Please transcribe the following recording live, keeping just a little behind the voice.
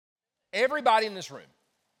Everybody in this room,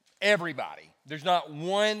 everybody, there's not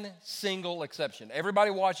one single exception.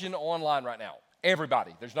 Everybody watching online right now,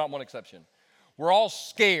 everybody, there's not one exception. We're all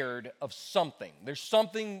scared of something. There's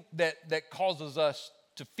something that causes us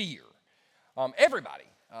to fear. Everybody.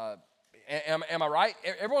 Am I right?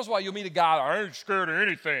 Every once in a while you'll meet a guy, I ain't scared of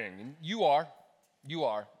anything. And you are.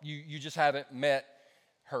 You just haven't met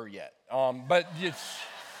her yet. But it's...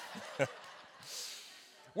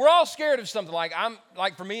 We're all scared of something.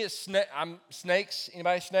 For me, it's snakes.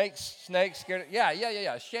 Anybody snakes? Snakes, scared?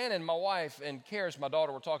 Yeah. Shannon, my wife, and Karis, my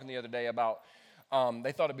daughter, were talking the other day about,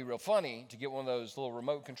 they thought it'd be real funny to get one of those little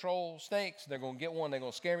remote control snakes. They're going to get one. They're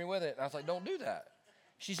going to scare me with it. And I was like, don't do that.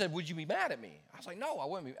 She said, would you be mad at me? I was like, no, I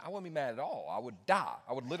wouldn't be mad at all. I would die.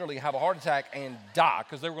 I would literally have a heart attack and die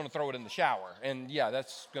because they were going to throw it in the shower. And yeah,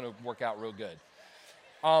 that's going to work out real good.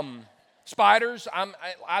 Spiders,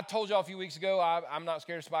 I told y'all a few weeks ago, I'm not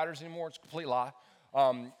scared of spiders anymore. It's a complete lie.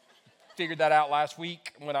 Figured that out last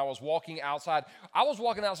week when I was walking outside. I was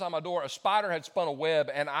walking outside my door. A spider had spun a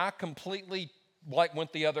web, and I completely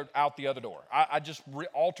went out the other door. I just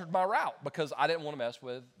altered my route because I didn't want to mess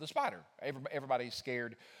with the spider. Everybody's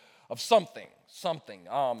scared of something.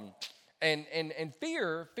 And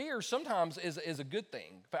fear sometimes is a good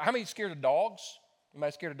thing. How many scared of dogs?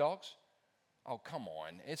 Anybody scared of dogs? Oh, come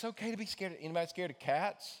on. It's okay to be scared. Anybody scared of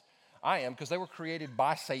cats? I am, because they were created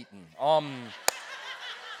by Satan. And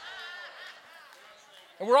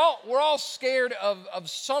we're all scared of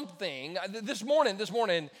something. This morning,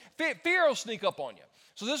 fear will sneak up on you.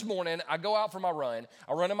 So this morning, I go out for my run.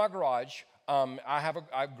 I run in my garage. I have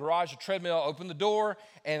a garage, a treadmill, open the door,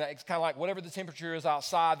 and it's kind of like whatever the temperature is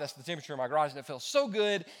outside, that's the temperature in my garage, and it feels so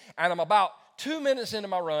good. And I'm about 2 minutes into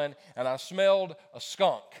my run, and I smelled a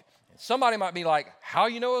skunk. Somebody might be like, how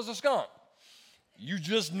you know it's a skunk? You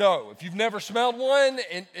just know. If you've never smelled one,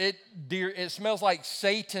 it smells like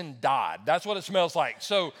Satan died. That's what it smells like.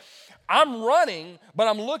 So I'm running, but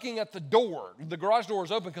I'm looking at the door. The garage door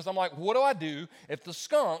is open because I'm like, what do I do if the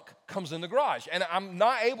skunk comes in the garage? And I'm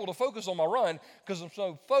not able to focus on my run because I'm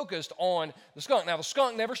so focused on the skunk. Now, the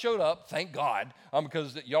skunk never showed up, thank God,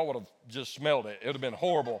 because y'all would have just smelled it. It would have been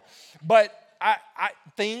horrible. But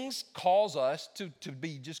things cause us to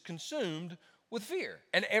be just consumed with fear.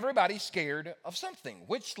 And everybody's scared of something,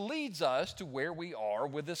 which leads us to where we are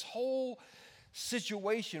with this whole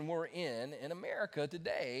situation we're in America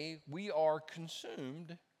today. We are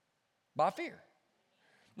consumed by fear.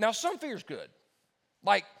 Now, some fear is good,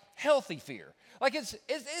 like healthy fear. Like it's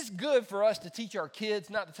good for us to teach our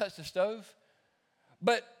kids not to touch the stove,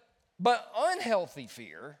 but unhealthy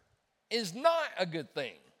fear is not a good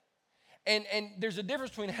thing. And there's a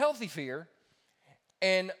difference between healthy fear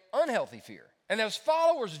and unhealthy fear. And as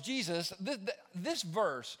followers of Jesus, this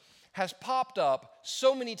verse has popped up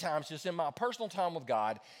so many times just in my personal time with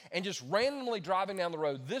God, and just randomly driving down the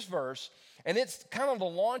road, this verse, and it's kind of the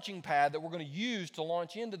launching pad that we're going to use to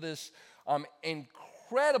launch into this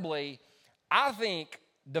incredibly, I think,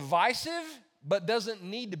 divisive, but doesn't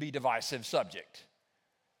need to be divisive subject.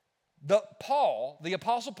 The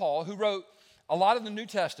Apostle Paul, who wrote a lot of the New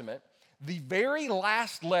Testament, the very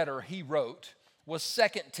last letter he wrote was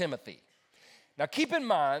 2 Timothy. Now keep in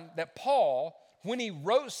mind that Paul, when he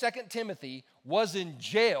wrote 2 Timothy, was in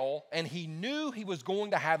jail and he knew he was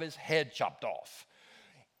going to have his head chopped off.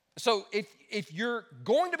 So if you're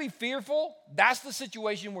going to be fearful, that's the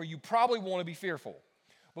situation where you probably want to be fearful.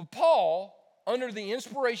 But Paul, under the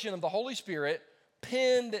inspiration of the Holy Spirit,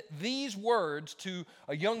 penned these words to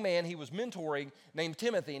a young man he was mentoring named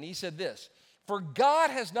Timothy, and he said this: "For God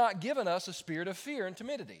has not given us a spirit of fear and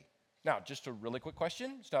timidity." Now, just a really quick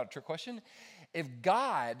question. It's not a trick question. If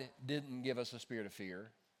God didn't give us a spirit of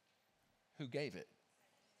fear, who gave it?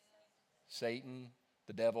 Satan,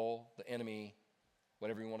 the devil, the enemy,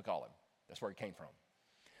 whatever you want to call him. That's where it came from.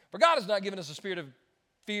 For God has not given us a spirit of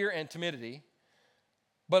fear and timidity,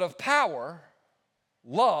 but of power,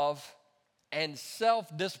 love, and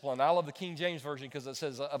self-discipline. I love the King James Version because it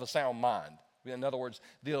says of a sound mind. In other words,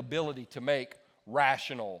 the ability to make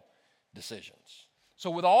rational decisions. So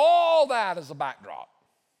with all that as a backdrop,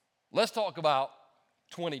 let's talk about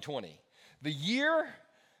 2020, the year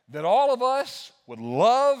that all of us would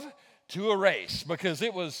love to erase, because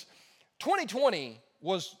 2020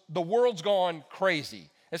 was the world's gone crazy.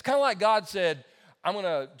 It's kind of like God said, I'm going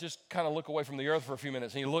to just kind of look away from the earth for a few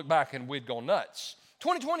minutes, and you look back and we'd gone nuts.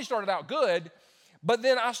 2020 started out good, but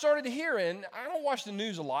then I started hearing, I don't watch the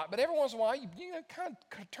news a lot, but every once in a while, you kind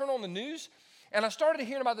of turn on the news, and I started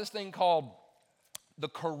hearing about this thing called the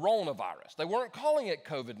coronavirus. They weren't calling it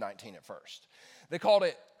COVID-19 at first. They called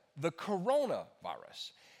it the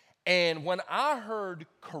coronavirus. And when I heard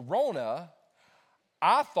corona,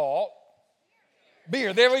 I thought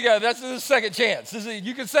Beer, there we go. That's the second chance.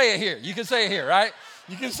 You can say it here. You can say it here, right?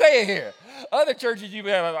 You can say it here. Other churches, you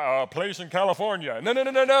have a place in California. No.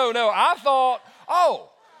 I thought,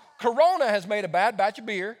 Corona has made a bad batch of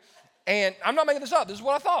beer. And I'm not making this up. This is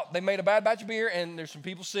what I thought. They made a bad batch of beer, and there's some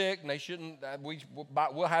people sick, and they shouldn't.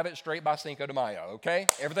 We'll have it straight by Cinco de Mayo, okay?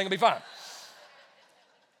 Everything will be fine.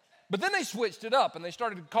 But then they switched it up, and they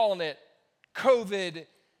started calling it COVID-19.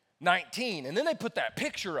 And then they put that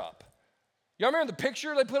picture up. Y'all remember the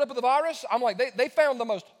picture they put up of the virus? I'm like, they found the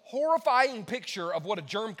most horrifying picture of what a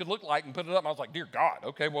germ could look like and put it up. And I was like, dear God,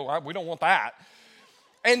 okay, well, we don't want that.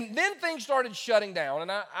 And then things started shutting down.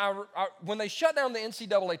 And when they shut down the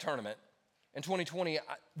NCAA tournament in 2020,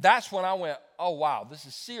 that's when I went, oh, wow, this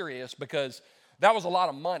is serious, because that was a lot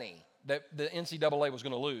of money that the NCAA was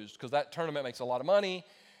going to lose, because that tournament makes a lot of money.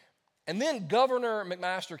 And then Governor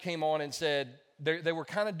McMaster came on and said they were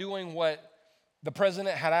kind of doing what the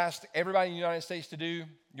president had asked everybody in the United States to do.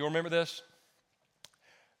 You remember this?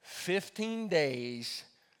 15 days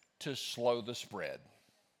to slow the spread.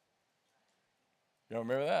 You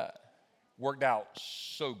remember that? Worked out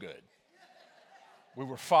so good. We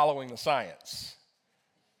were following the science.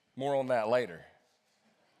 More on that later.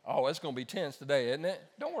 Oh, it's going to be tense today, isn't it?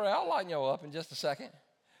 Don't worry, I'll lighten you up in just a second.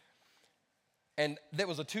 And that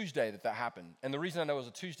was a Tuesday that happened. And the reason I know it was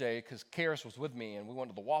a Tuesday, because Karis was with me, and we went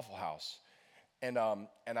to the Waffle House. And I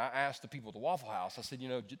asked the people at the Waffle House, I said,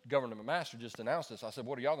 Governor McMaster just announced this. I said,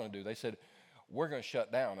 what are y'all going to do? They said, we're going to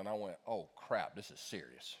shut down. And I went, oh, crap, this is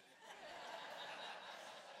serious.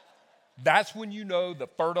 That's when you know the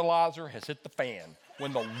fertilizer has hit the fan,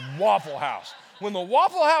 when the Waffle House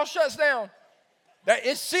shuts down, that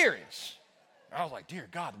is serious. I was like, dear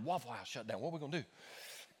God, the Waffle House shut down. What are we going to do?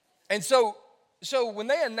 And so when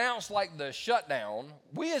they announced, like, the shutdown,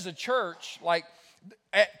 we as a church, like,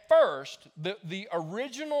 at first, the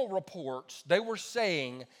original reports, they were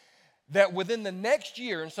saying that within the next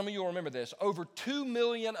year, and some of you will remember this, over 2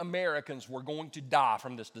 million Americans were going to die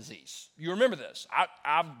from this disease. You remember this.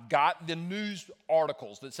 I've got the news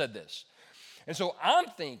articles that said this. And so I'm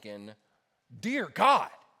thinking, dear God,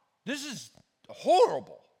 this is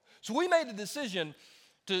horrible. So we made the decision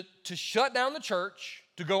to shut down the church,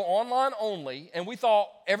 to go online only, and we thought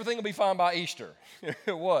everything would be fine by Easter.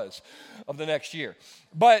 It was, of the next year.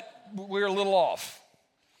 But we were a little off.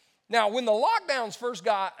 Now, when the lockdowns first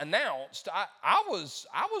got announced, I was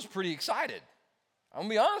pretty excited. I'm going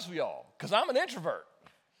to be honest with y'all, because I'm an introvert.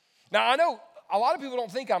 Now, I know a lot of people don't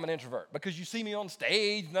think I'm an introvert, because you see me on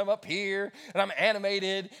stage, and I'm up here, and I'm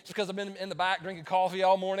animated, just because I've been in the back drinking coffee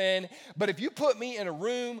all morning. But if you put me in a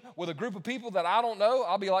room with a group of people that I don't know,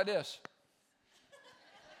 I'll be like this.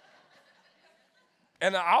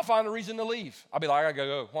 And I'll find a reason to leave. I'll be like, I got to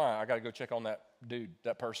go. Why? I got to go check on that dude,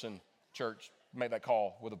 that person, church, make that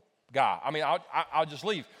call with a guy. I mean, I'll just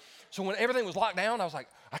leave. So when everything was locked down, I was like,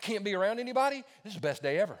 I can't be around anybody. This is the best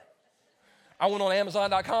day ever. I went on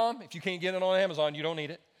Amazon.com. If you can't get it on Amazon, you don't need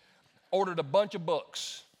it. Ordered a bunch of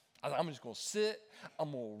books. I was like, I'm just going to sit.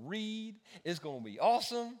 I'm going to read. It's going to be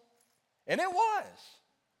awesome. And it was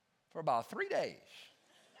for about 3 days.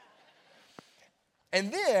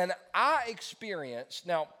 And then I experienced,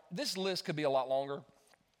 now this list could be a lot longer,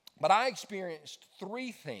 but I experienced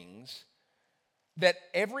 3 things that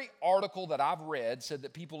every article that I've read said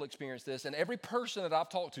that people experience this, and every person that I've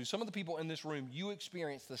talked to, some of the people in this room, you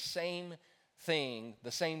experience the same thing,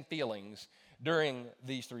 the same feelings during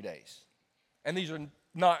these 3 days. And these are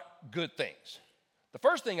not good things. The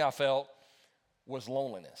first thing I felt was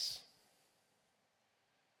loneliness.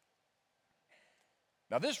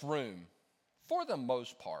 Now this room, for the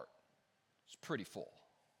most part, is pretty full.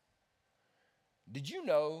 Did you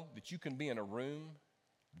know that you can be in a room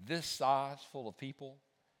this size full of people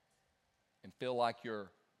and feel like you're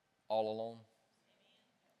all alone?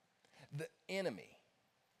 The enemy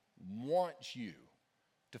wants you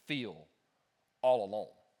to feel all alone.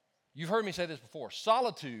 You've heard me say this before.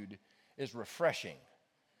 Solitude is refreshing,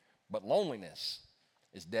 but loneliness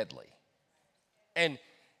is deadly. And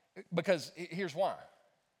because here's why.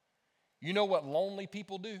 You know what lonely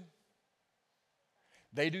people do?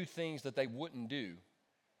 They do things that they wouldn't do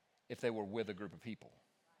if they were with a group of people.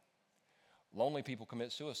 Lonely people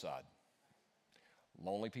commit suicide.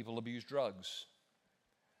 Lonely people abuse drugs.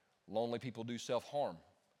 Lonely people do self-harm.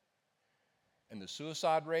 And the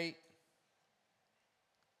suicide rate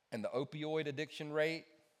and the opioid addiction rate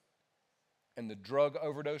and the drug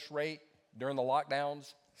overdose rate during the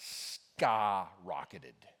lockdowns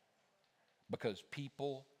skyrocketed because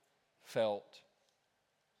people felt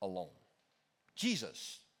alone.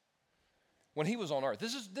 Jesus, when he was on earth,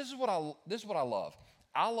 this is what I love.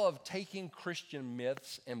 I love taking Christian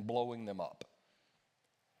myths and blowing them up.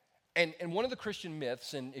 And one of the Christian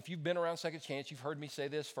myths, and if you've been around Second Chance, you've heard me say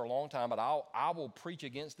this for a long time, but I will preach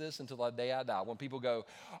against this until the day I die. When people go,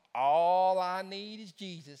 all I need is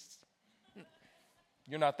Jesus.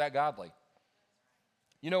 You're not that godly.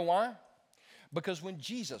 You know why? Because when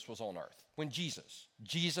Jesus was on earth, when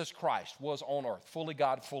Jesus Christ was on earth, fully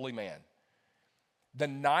God, fully man, the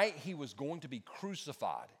night he was going to be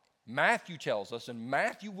crucified, Matthew tells us, and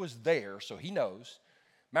Matthew was there, so he knows.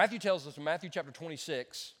 Matthew tells us in Matthew chapter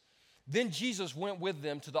 26, then Jesus went with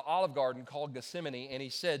them to the olive garden called Gethsemane, and he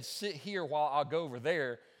said, sit here while I go over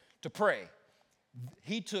there to pray.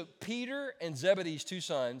 He took Peter and Zebedee's two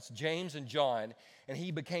sons, James and John, and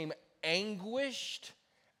he became anguished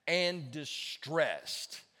and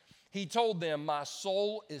distressed. He told them, my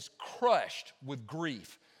soul is crushed with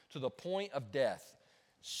grief to the point of death.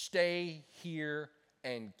 Stay here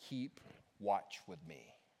and keep watch with me.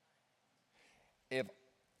 If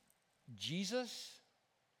Jesus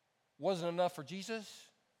wasn't enough for Jesus,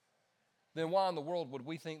 then why in the world would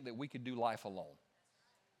we think that we could do life alone?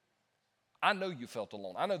 I know you felt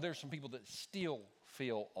alone. I know there's some people that still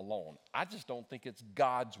feel alone. I just don't think it's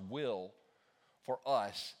God's will for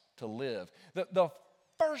us to live. The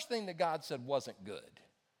first thing that God said wasn't good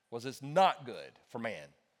was it's not good for man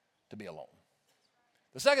to be alone.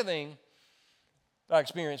 The second thing that I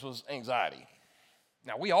experienced was anxiety.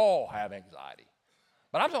 Now, we all have anxiety.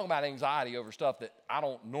 But I'm talking about anxiety over stuff that I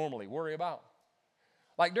don't normally worry about.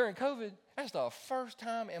 Like during COVID, that's the first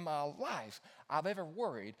time in my life I've ever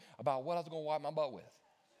worried about what I was going to wipe my butt with.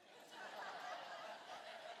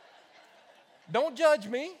 Don't judge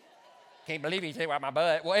me. Can't believe he said wipe my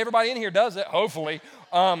butt. Well, everybody in here does it, hopefully.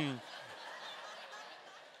 What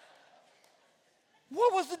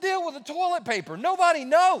was the deal with the toilet paper? Nobody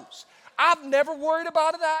knows. I've never worried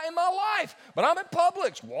about that in my life. But I'm at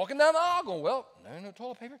Publix, walking down the aisle going, well, no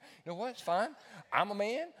toilet paper. You know what? It's fine. I'm a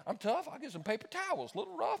man. I'm tough. I'll get some paper towels. A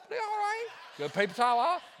little rough, but they're all right. Go to paper towel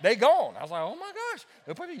aisle. They gone. I was like, oh, my gosh.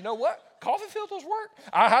 No paper. You know what? Coffee filters work.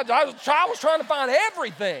 I was trying to find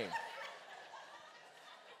everything.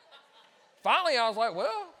 Finally, I was like,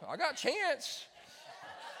 well, I got a chance.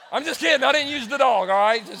 I'm just kidding. I didn't use the dog, all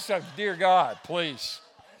right? Just, dear God, please.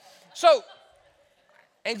 So,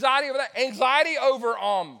 anxiety over that. Anxiety over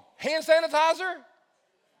hand sanitizer.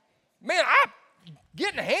 Man,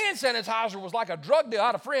 getting hand sanitizer was like a drug deal. I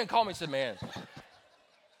had a friend call me and said, man,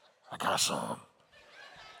 I got some.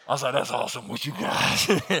 I was like, that's awesome. What you got?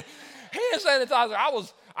 Hand sanitizer.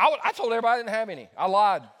 I told everybody I didn't have any. I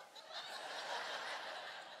lied.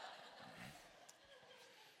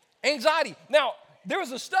 Anxiety. Now, there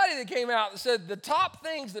was a study that came out that said the top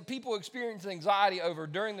things that people experienced anxiety over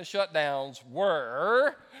during the shutdowns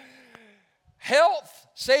were health,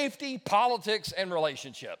 safety, politics, and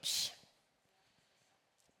relationships.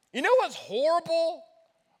 You know what's horrible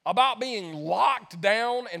about being locked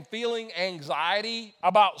down and feeling anxiety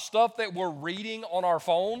about stuff that we're reading on our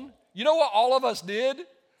phone? You know what all of us did?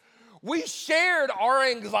 We shared our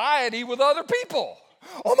anxiety with other people.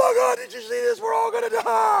 Oh my God, did you see this? We're all going to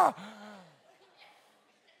die.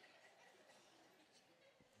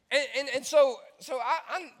 And so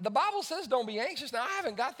the Bible says don't be anxious. Now, I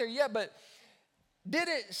haven't got there yet, but did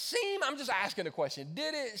it seem, I'm just asking a question,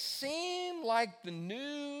 did it seem like the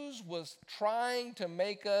news was trying to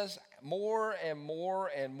make us more and more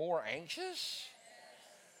and more anxious?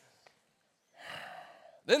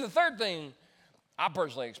 Then the third thing I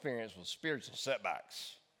personally experienced was spiritual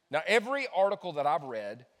setbacks. Now, every article that I've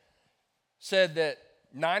read said that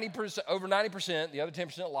 90%, over 90%, the other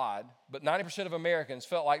 10% lied, but 90% of Americans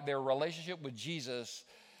felt like their relationship with Jesus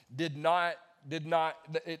they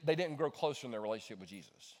didn't grow closer in their relationship with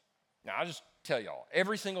Jesus. Now, I'll just tell y'all,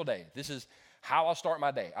 every single day, this is how I start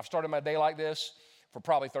my day. I've started my day like this for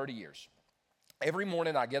probably 30 years. Every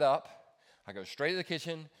morning I get up, I go straight to the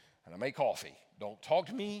kitchen, and I make coffee. Don't talk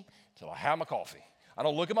to me until I have my coffee. I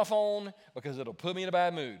don't look at my phone because it'll put me in a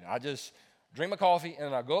bad mood. I just drink my coffee, and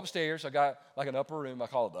then I go upstairs. I got like an upper room. I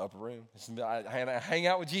call it the upper room. I hang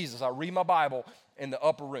out with Jesus. I read my Bible in the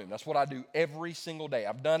upper room. That's what I do every single day.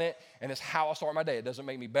 I've done it, and it's how I start my day. It doesn't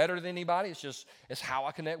make me better than anybody. It's how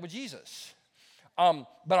I connect with Jesus.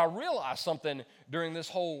 But I realized something during this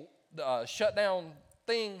whole shutdown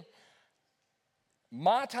thing.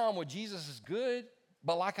 My time with Jesus is good,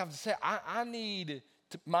 but like I've said, I need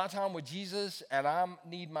my time with Jesus, and I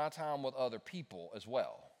need my time with other people as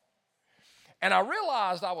well. And I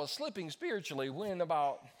realized I was slipping spiritually when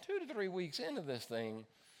about 2 to 3 weeks into this thing,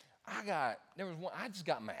 I just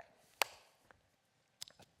got mad.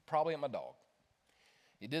 Probably at my dog.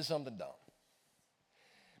 He did something dumb.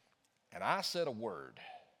 And I said a word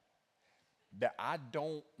that I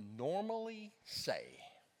don't normally say.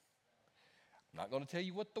 I'm not going to tell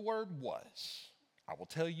you what the word was. I will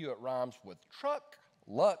tell you it rhymes with truck,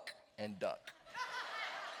 luck, and duck.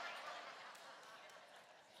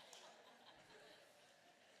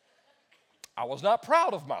 I was not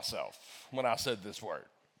proud of myself when I said this word.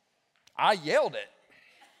 I yelled it.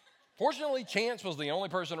 Fortunately, Chance was the only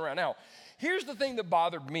person around. Now, here's the thing that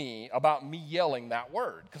bothered me about me yelling that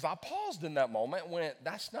word, because I paused in that moment and went,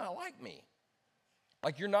 that's not like me.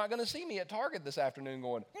 Like, you're not going to see me at Target this afternoon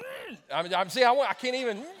going, I can't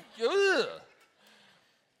even, ugh.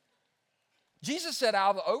 Jesus said,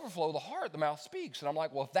 out of the overflow of the heart, the mouth speaks. And I'm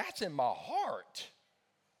like, well, if that's in my heart,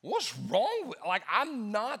 what's wrong with, like,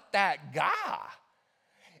 I'm not that guy.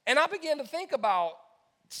 And I began to think about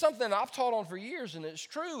something I've taught on for years, and it's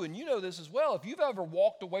true, and you know this as well. If you've ever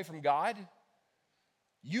walked away from God,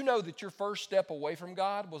 you know that your first step away from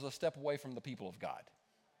God was a step away from the people of God.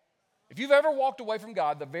 If you've ever walked away from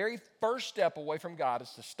God, the very first step away from God is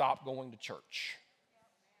to stop going to church.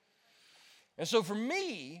 And so for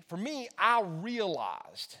me, I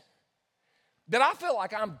realized that I feel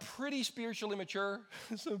like I'm pretty spiritually mature.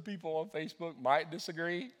 Some people on Facebook might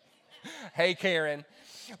disagree. Hey, Karen.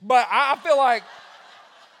 But I feel like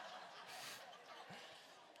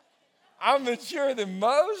I'm mature than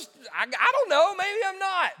most. I don't know. Maybe I'm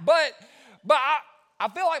not. But I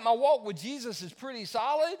feel like my walk with Jesus is pretty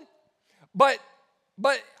solid. But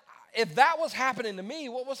if that was happening to me,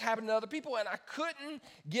 what was happening to other people? And I couldn't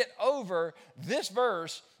get over this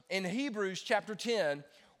verse in Hebrews chapter 10,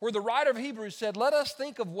 where the writer of Hebrews said, let us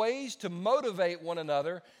think of ways to motivate one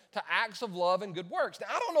another to acts of love and good works. Now,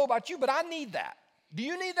 I don't know about you, but I need that. Do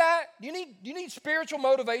you need that? Do you need spiritual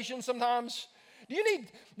motivation sometimes?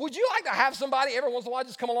 Would you like to have somebody every once in a while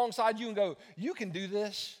just come alongside you and go, you can do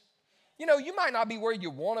this? You know, you might not be where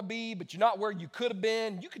you want to be, but you're not where you could have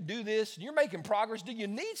been. You could do this. You're making progress. Do you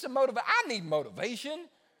need some motivation? I need motivation.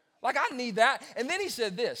 Like, I need that. And then he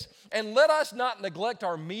said this, and let us not neglect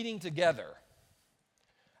our meeting together,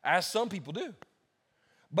 as some people do,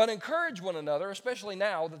 but encourage one another, especially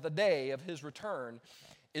now that the day of his return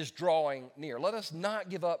is drawing near. Let us not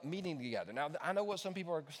give up meeting together. Now, I know what some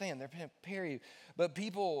people are saying. They're period, but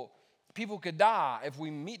people could die if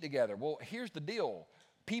we meet together. Well, here's the deal.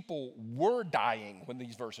 People were dying when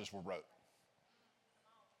these verses were wrote.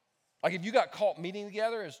 Like, if you got caught meeting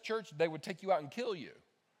together as church, they would take you out and kill you.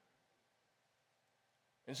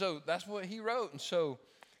 And so that's what he wrote. And so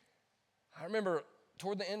I remember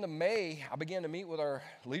toward the end of May, I began to meet with our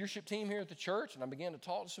leadership team here at the church, and I began to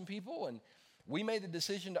talk to some people, and we made the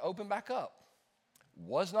decision to open back up.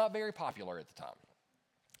 Was not very popular at the time.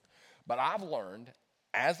 But I've learned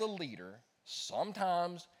as a leader,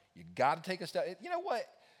 sometimes you got to take a step. You know what?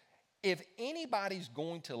 If anybody's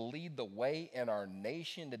going to lead the way in our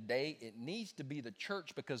nation today, it needs to be the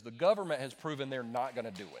church, because the government has proven they're not going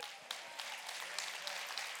to do it.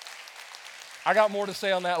 I got more to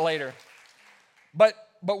say on that later. But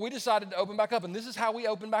we decided to open back up, and this is how we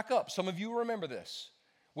opened back up. Some of you remember this.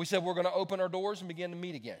 We said we're going to open our doors and begin to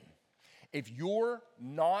meet again. If you're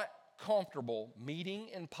not comfortable meeting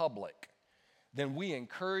in public, then we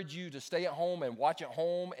encourage you to stay at home and watch at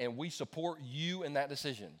home, and we support you in that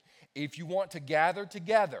decision. If you want to gather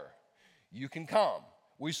together, you can come.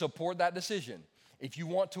 We support that decision. If you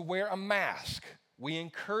want to wear a mask, we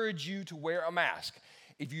encourage you to wear a mask.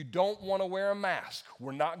 If you don't want to wear a mask,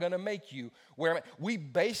 we're not going to make you wear a mask. We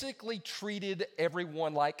basically treated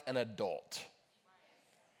everyone like an adult.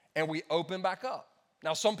 And we opened back up.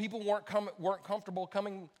 Now, some people weren't comfortable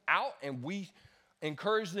coming out, and we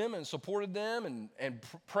encouraged them and supported them and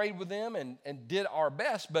prayed with them and did our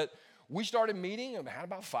best. But we started meeting and had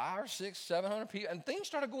about 500, 600, 700 people, and things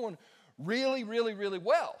started going really, really, really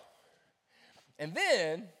well. And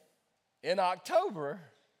then in October,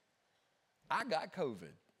 I got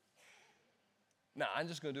COVID. Now, I'm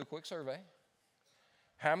just going to do a quick survey.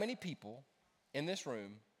 How many people in this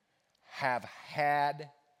room have had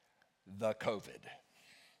the COVID?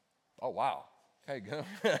 Oh, wow. Okay, good.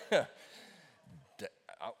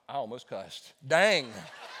 I almost cussed. Dang.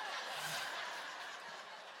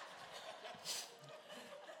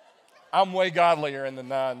 I'm way godlier in the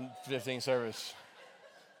 9:15 service.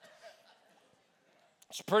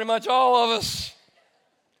 It's pretty much all of us.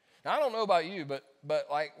 Now, I don't know about you, but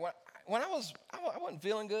like when I wasn't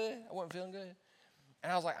feeling good. I wasn't feeling good,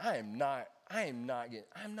 and I was like, I'm not going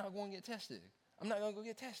to get tested. I'm not going to go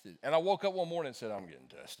get tested. And I woke up one morning and said, I'm getting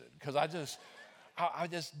tested, because I just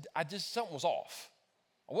something was off.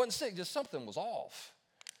 I wasn't sick, just something was off.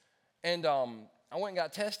 And I went and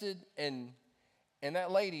got tested, and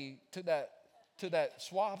that lady took that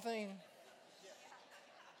swab thing.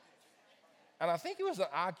 And I think it was an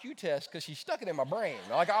IQ test, because she stuck it in my brain.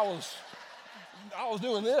 Like, I was I was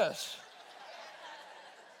doing this.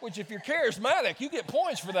 Which if you're charismatic, you get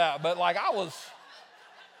points for that. But like I was,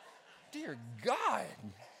 dear God.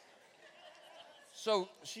 So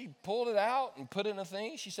she pulled it out and put it in a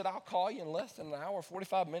thing. She said, I'll call you in less than an hour.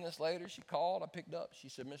 45 minutes later, she called. I picked up. She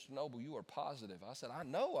said, Mr. Noble, you are positive. I said, I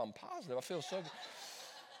know I'm positive. I feel so good.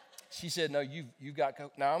 She said, no, you've got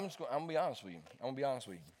COVID. Now, I'm going to be honest with you.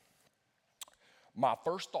 My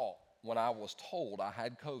first thought when I was told I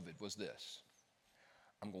had COVID was this: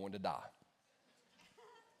 I'm going to die.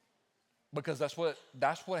 Because that's what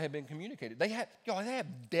had been communicated. They have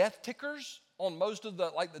death tickers on most of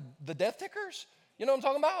the death tickers. You know what I'm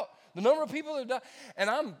talking about? The number of people that died. And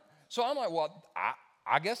I'm like, well,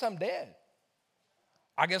 I guess I'm dead.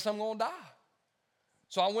 I guess I'm going to die.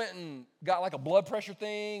 So I went and got like a blood pressure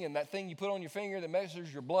thing and that thing you put on your finger that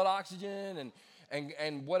measures your blood oxygen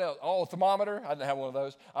and what else? Oh, a thermometer. I didn't have one of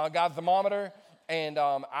those. I got a thermometer. And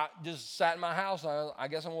I just sat in my house, and I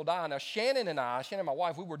guess I'm going to die. Now, Shannon and my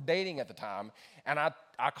wife, we were dating at the time, and I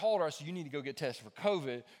called her. I said, you need to go get tested for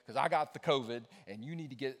COVID because I got the COVID, and you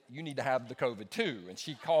need to have the COVID too. And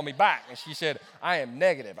she called me back, and she said, I am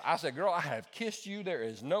negative. I said, girl, I have kissed you. There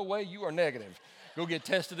is no way you are negative. Go get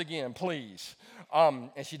tested again, please. And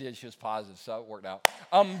she did. She was positive, so it worked out.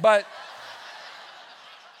 But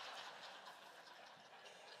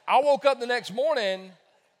I woke up the next morning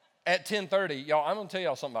at 10:30, y'all, I'm going to tell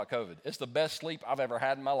y'all something about COVID. It's the best sleep I've ever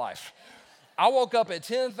had in my life. I woke up at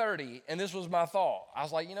 10:30, and this was my thought. I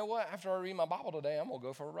was like, you know what? After I read my Bible today, I'm going to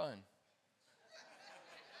go for a run.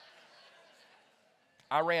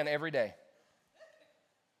 I ran every day.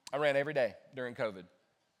 During COVID,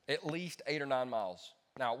 at least 8 or 9 miles.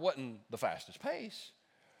 Now, it wasn't the fastest pace,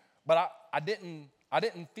 but I didn't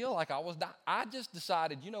feel like I was dying. I just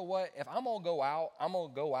decided, you know what? If I'm going to go out, I'm going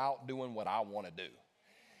to go out doing what I want to do.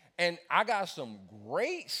 And I got some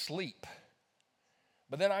great sleep,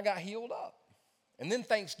 but then I got healed up. And then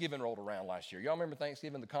Thanksgiving rolled around last year. Y'all remember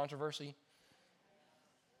Thanksgiving, the controversy?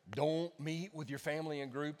 Don't meet with your family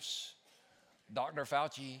in groups. Dr.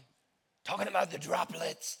 Fauci talking about the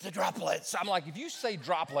droplets. I'm like, if you say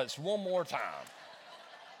droplets one more time.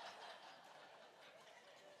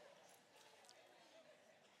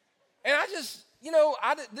 And I just,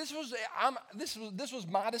 this was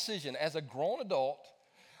my decision as a grown adult.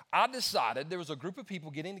 I decided there was a group of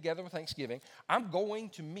people getting together with Thanksgiving. I'm going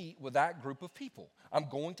to meet with that group of people. I'm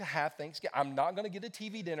going to have Thanksgiving. I'm not going to get a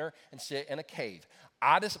TV dinner and sit in a cave.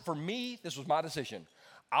 For me, this was my decision.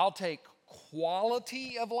 I'll take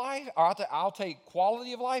quality of life. I'll take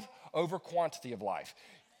quality of life over quantity of life.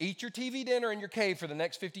 Eat your TV dinner in your cave for the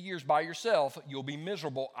next 50 years by yourself. You'll be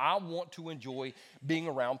miserable. I want to enjoy being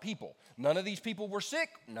around people. None of these people were sick.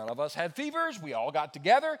 None of us had fevers. We all got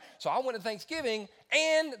together. So I went to Thanksgiving,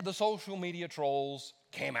 and the social media trolls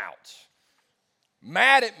came out.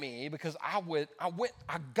 Mad at me because I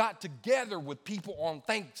got together with people on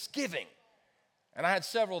Thanksgiving. And I had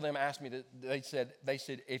several of them ask me, they said,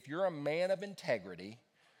 if you're a man of integrity,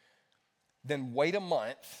 then wait a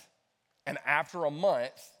month. And after a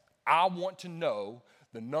month, I want to know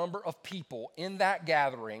the number of people in that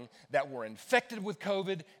gathering that were infected with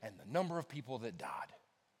COVID and the number of people that died.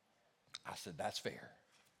 I said, that's fair.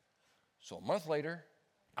 So a month later,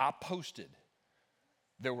 I posted,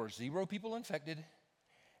 there were 0 people infected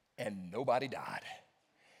and nobody died.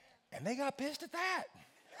 And they got pissed at that.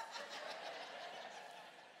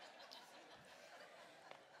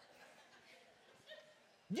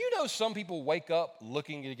 You know some people wake up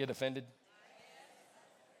looking to get offended?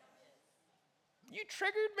 You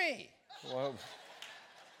triggered me. Well,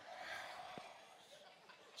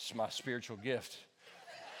 it's my spiritual gift.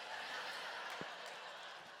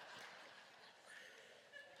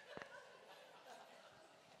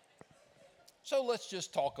 So let's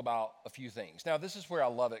just talk about a few things. Now, this is where I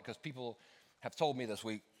love it because people have told me this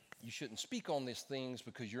week, you shouldn't speak on these things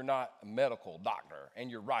because you're not a medical doctor.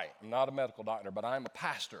 And you're right, I'm not a medical doctor, but I'm a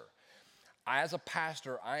pastor. As a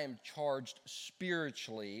pastor, I am charged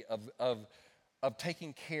spiritually of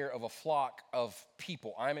taking care of a flock of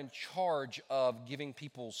people. I'm in charge of giving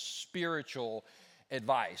people spiritual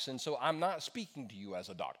advice. And so I'm not speaking to you as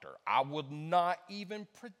a doctor. I would not even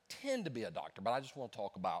pretend to be a doctor, but I just want to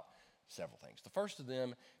talk about several things. The first of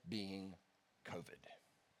them being COVID.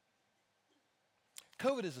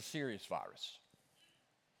 COVID is a serious virus.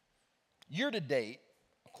 Year to date,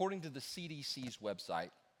 according to the CDC's website,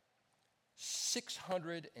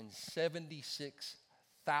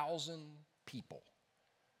 676,000 people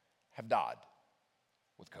have died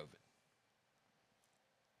with COVID.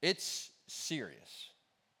 It's serious.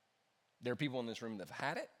 There are people in this room that have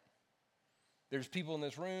had it. There's people in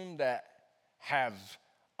this room that have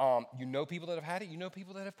You know people that have had it. You know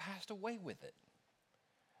people that have passed away with it.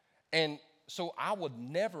 And so I would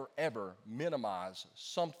never, ever minimize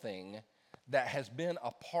something that has been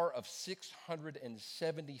a part of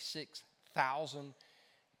 676,000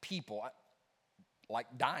 people, like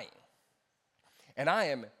dying. And I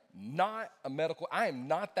am not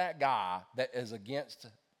that guy that is against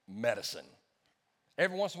medicine.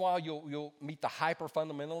 Every once in a while, you'll meet the hyper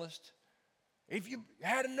fundamentalist. If you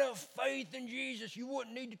had enough faith in Jesus, you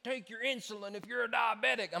wouldn't need to take your insulin if you're a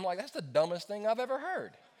diabetic. I'm like, that's the dumbest thing I've ever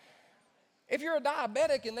heard. If you're a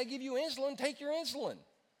diabetic and they give you insulin, take your insulin.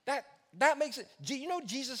 That makes it. You know,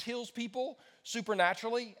 Jesus heals people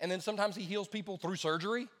supernaturally, and then sometimes he heals people through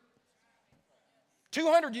surgery.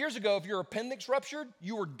 200 years ago, if your appendix ruptured,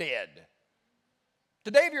 you were dead.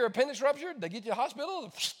 Today, if your appendix ruptured, they get you to the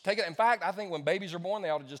hospital, take it. In fact, I think when babies are born, they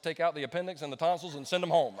ought to just take out the appendix and the tonsils and send them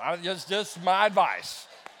home. Just my advice.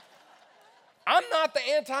 I'm not the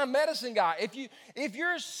anti-medicine guy. If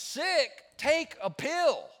you're sick, take a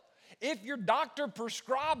pill. If your doctor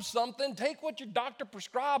prescribes something, take what your doctor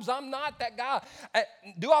prescribes. I'm not that guy.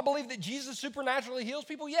 Do I believe that Jesus supernaturally heals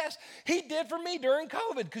people? Yes, he did for me during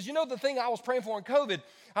COVID. Because you know the thing I was praying for in COVID?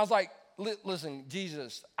 I was like, listen,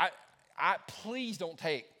 Jesus, I please don't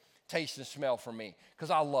take taste and smell from me, because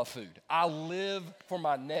I love food. I live for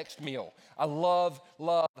my next meal. I love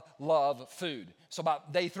food. So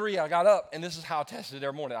about day 3, I got up, and this is how I tested it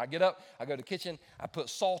every morning. I get up, I go to the kitchen, I put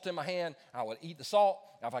salt in my hand, I would eat the salt.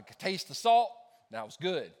 Now, if I could taste the salt, that was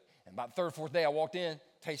good. And about the 3rd or 4th day, I walked in,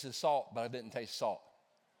 tasted the salt, but I didn't taste the salt.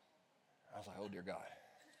 I was like, oh, dear God.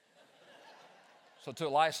 So I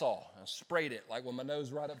took Lysol and sprayed it, like with my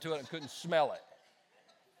nose right up to it and couldn't smell it.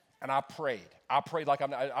 And I prayed. Like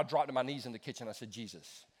I dropped to my knees in the kitchen. I said,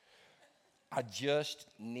 Jesus, I just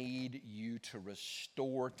need you to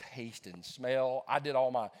restore taste and smell. I did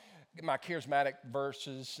all my charismatic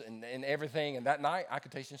verses and everything, and that night I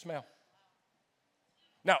could taste and smell.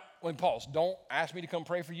 Now, let me pause. Don't ask me to come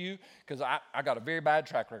pray for you, because I got a very bad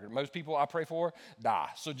track record. Most people I pray for die.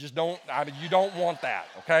 So just you don't want that,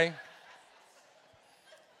 okay?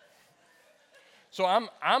 So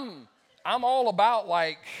I'm all about,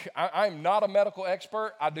 like, I'm not a medical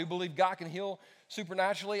expert. I do believe God can heal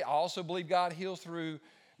supernaturally. I also believe God heals through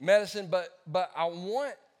medicine. But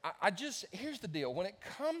here's the deal. When it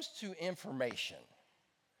comes to information,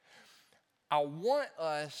 I want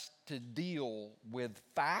us to deal with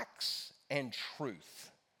facts and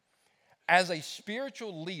truth. As a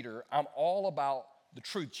spiritual leader, I'm all about the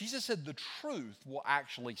truth. Jesus said the truth will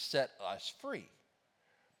actually set us free.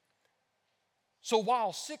 So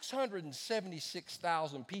while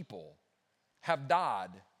 676,000 people have died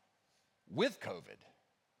with COVID,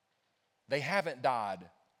 they haven't died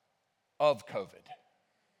of COVID.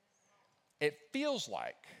 It feels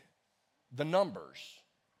like the numbers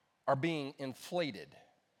are being inflated.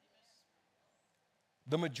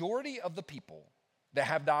 The majority of the people that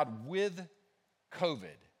have died with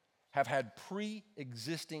COVID have had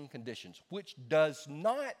pre-existing conditions, which does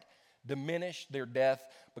not diminish their death,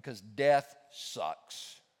 because death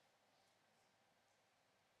sucks.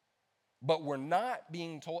 But we're not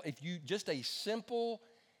being told, if you just a simple,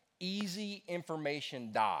 easy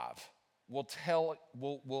information dive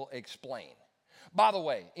will explain. By the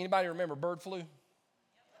way, anybody remember bird flu?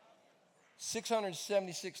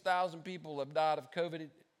 676,000 people have died of COVID.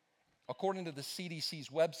 According to the CDC's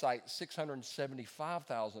website,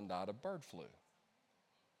 675,000 died of bird flu.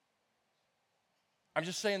 I'm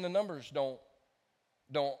just saying the numbers don't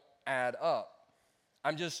add up.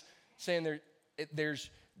 I'm just saying there's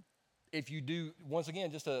if you do, once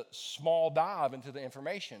again, just a small dive into the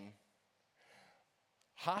information,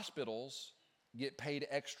 hospitals get paid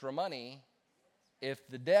extra money if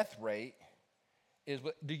the death rate is.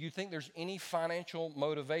 Do you think there's any financial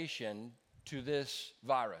motivation to this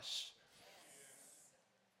virus?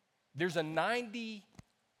 There's a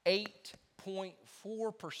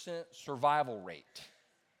 98.4% survival rate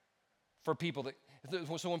for people that.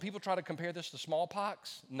 So when people try to compare this to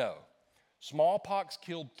smallpox, no. Smallpox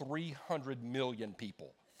killed 300 million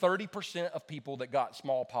people. 30% of people that got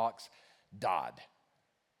smallpox died.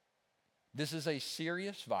 This is a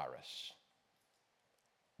serious virus,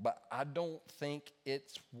 but I don't think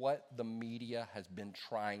it's what the media has been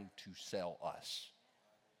trying to sell us.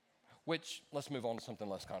 Which, let's move on to something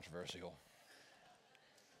less controversial.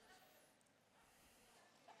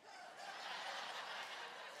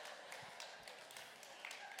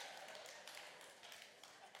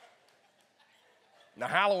 Now,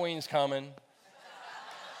 Halloween's coming.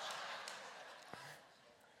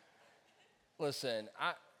 Listen,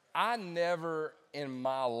 I never in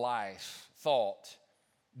my life thought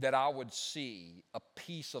that I would see a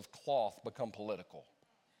piece of cloth become political.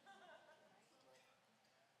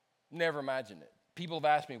 Never imagined it. People have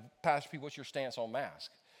asked me, Pastor P, what's your stance on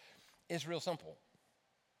masks? It's real simple.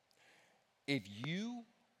 If you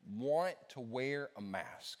want to wear a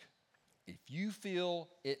mask, if you feel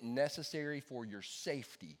it necessary for your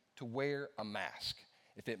safety to wear a mask,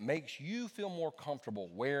 if it makes you feel more comfortable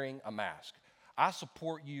wearing a mask, I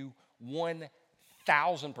support you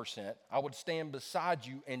 1,000%. I would stand beside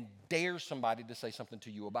you and dare somebody to say something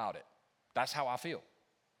to you about it. That's how I feel.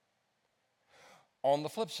 On the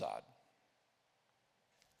flip side,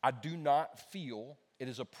 I do not feel it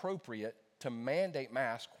is appropriate to mandate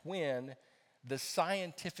masks when the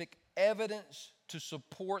scientific evidence to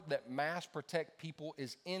support that masks protect people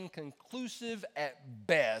is inconclusive at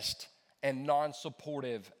best and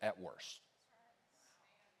non-supportive at worst.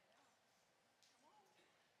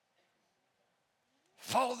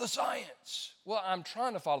 Follow the science. Well, I'm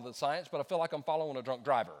trying to follow the science, but I feel like I'm following a drunk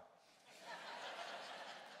driver.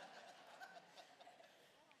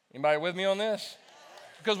 Anybody with me on this?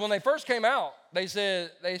 Because when they first came out, they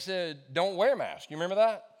said, don't wear masks. You remember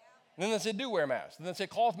that? And then they said, do wear masks. And then they said,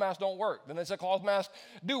 cloth masks don't work. Then they said, cloth masks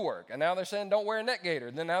do work. And now they're saying, don't wear a neck gaiter.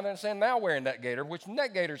 And then now they're saying, now wear a neck gaiter, which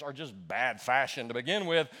neck gaiters are just bad fashion to begin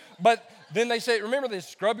with. But then they say, remember this,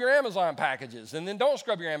 scrub your Amazon packages. And then don't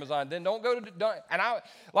scrub your Amazon. Then don't go to, and I,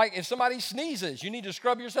 like, if somebody sneezes, you need to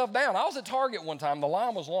scrub yourself down. I was at Target one time. The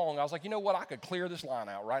line was long. I was like, you know what? I could clear this line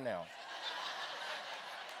out right now.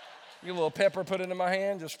 Get a little pepper, put it in my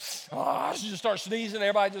hand, just start sneezing.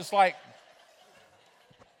 Everybody just like.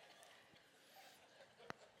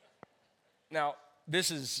 Now, this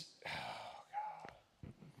is,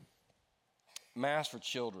 masks for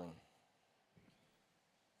children.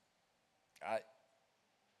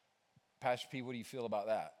 Pastor P, what do you feel about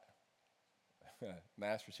that?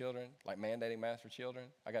 Masks for children? Like mandating masks for children?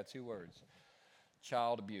 I got 2 words.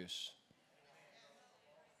 Child abuse.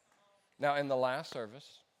 Now, in the last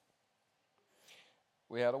service,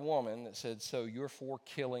 we had a woman that said, so you're for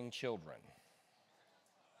killing children.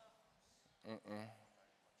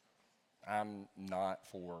 I'm not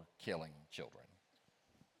for killing children.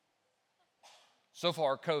 So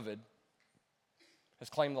far, COVID has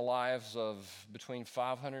claimed the lives of between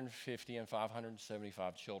 550 and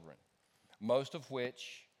 575 children, most of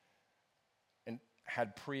which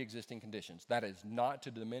had pre-existing conditions. That is not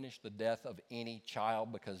to diminish the death of any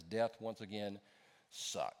child, because death, once again,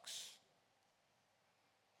 sucks.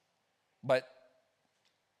 But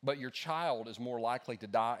your child is more likely to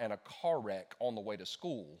die in a car wreck on the way to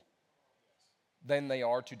school than they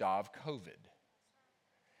are to die of COVID.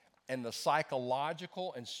 And the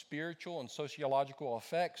psychological and spiritual and sociological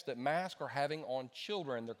effects that masks are having on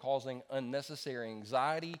children, they're causing unnecessary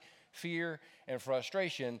anxiety, fear, and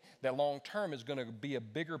frustration that long term is going to be a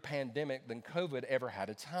bigger pandemic than COVID ever had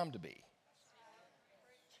a time to be.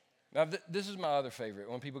 Now, this is my other favorite.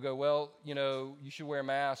 When people go, well, you know, you should wear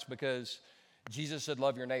masks because Jesus said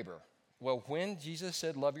love your neighbor. Well, when Jesus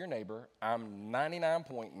said love your neighbor, I'm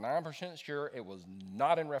 99.9% sure it was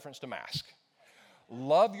not in reference to mask.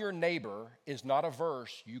 Love your neighbor is not a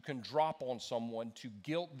verse you can drop on someone to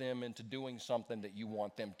guilt them into doing something that you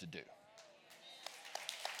want them to do.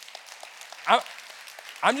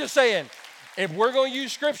 I'm just saying, if we're going to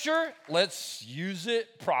use Scripture, let's use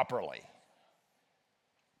it properly.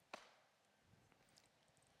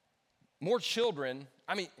 More children,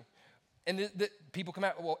 I mean, and people come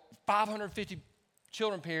out, well, 550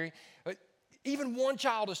 children, period. But even one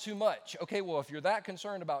child is too much. Okay, well, if you're that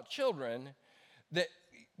concerned about children,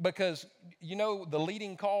 because, you know, the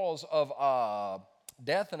leading cause of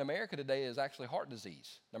death in America today is actually heart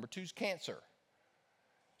disease. Number 2 is cancer.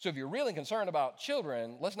 So if you're really concerned about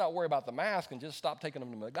children, let's not worry about the mask and just stop taking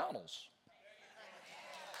them to McDonald's.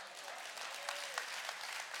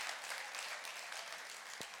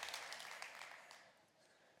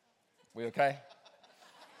 We okay?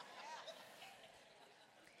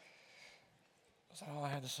 That's all I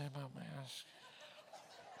had to say about masks.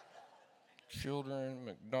 Children,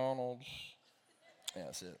 McDonald's. Yeah,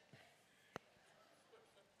 that's it.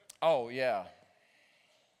 Oh, yeah.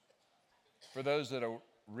 For those that are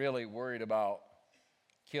really worried about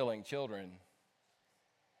killing children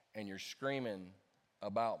and you're screaming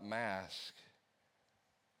about masks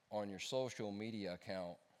on your social media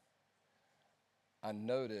account, I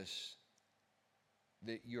notice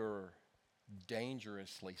that you're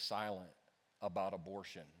dangerously silent about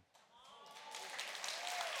abortion.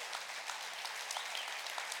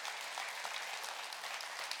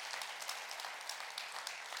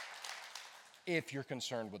 If you're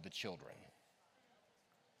concerned with the children.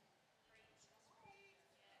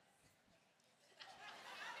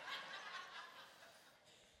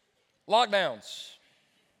 Lockdowns.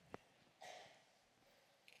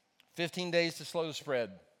 15 days to slow the spread.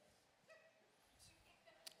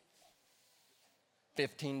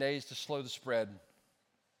 15 days to slow the spread.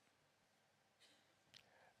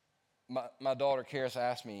 My daughter, Karis,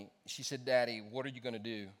 asked me, she said, Daddy, what are you going to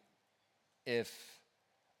do if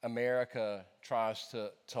America tries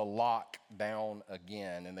to lock down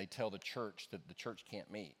again and they tell the church that the church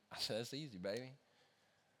can't meet? I said, that's easy, baby.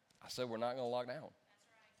 I said, we're not going to lock down. Right.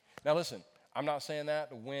 Now, listen, I'm not saying that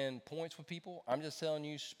to win points with people. I'm just telling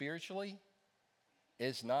you spiritually,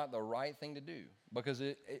 it's not the right thing to do. Because,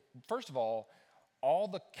 first of all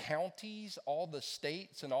the counties, all the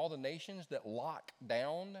states, and all the nations that lock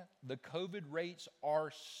down, the COVID rates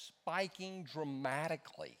are spiking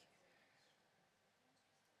dramatically.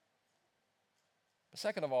 But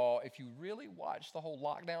second of all, if you really watch the whole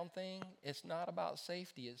lockdown thing, it's not about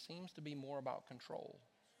safety. It seems to be more about control.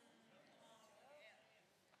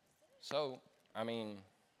 So, I mean,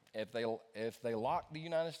 if they lock the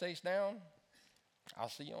United States down, I'll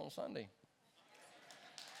see you on Sunday.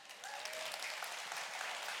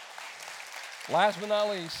 Last but not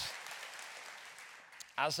least,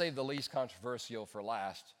 I saved the least controversial for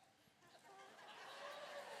last.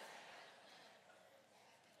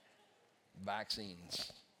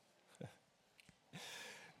 Vaccines.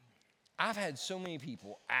 I've had so many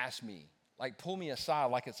people ask me, like pull me aside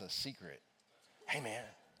like it's a secret. Hey man,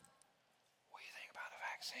 what do you think about a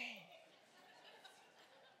vaccine?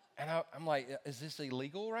 And I'm like, is this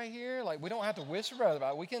illegal right here? Like we don't have to whisper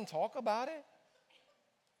about it. We can talk about it.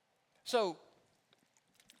 So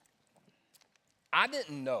I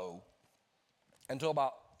didn't know until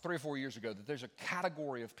about 3 or 4 years ago that there's a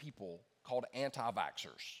category of people called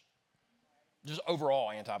anti-vaxxers. Just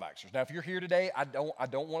overall anti-vaxxers. Now, if you're here today, I don't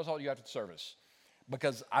want to talk to you after the service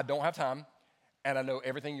because I don't have time and I know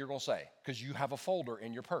everything you're going to say because you have a folder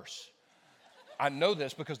in your purse. I know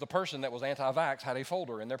this because the person that was anti-vax had a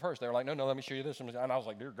folder in their purse. They were like, no, let me show you this. And I was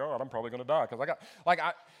like, dear God, I'm probably going to die because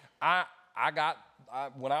I got,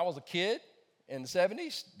 when I was a kid, in the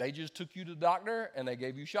 70s, they just took you to the doctor and they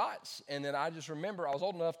gave you shots. And then I just remember, I was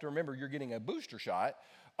old enough to remember you're getting a booster shot,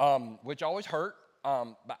 which always hurt.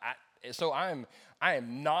 So I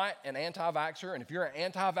am not an anti-vaxxer. And if you're an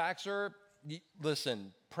anti-vaxxer,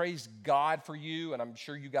 listen, praise God for you. And I'm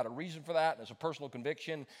sure you got a reason for that. And it's a personal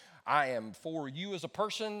conviction. I am for you as a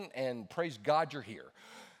person and praise God you're here.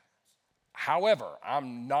 However,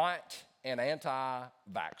 I'm not an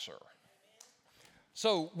anti-vaxxer.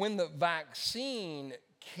 So when the vaccine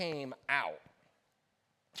came out,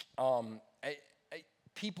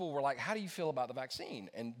 people were like, how do you feel about the vaccine?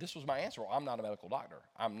 And this was my answer. Well, I'm not a medical doctor.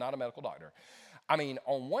 I'm not a medical doctor. I mean,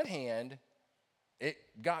 on one hand, it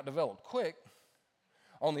got developed quick.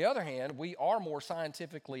 On the other hand, we are more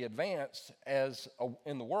scientifically advanced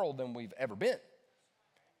in the world than we've ever been.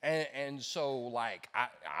 And so, like,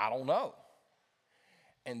 I don't know.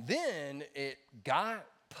 And then it got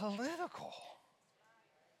political.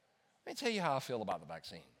 Let me tell you how I feel about the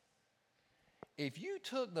vaccine. If you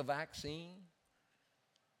took the vaccine,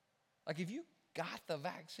 like if you got the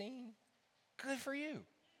vaccine, good for you.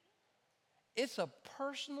 It's a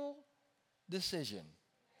personal decision.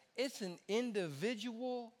 It's an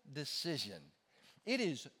individual decision. It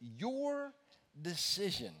is your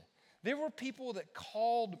decision. There were people that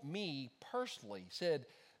called me personally, said,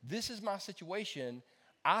 this is my situation.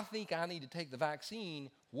 I think I need to take the vaccine.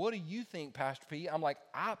 What do you think, Pastor P? I'm like,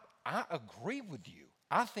 I agree with you.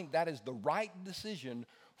 I think that is the right decision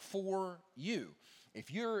for you.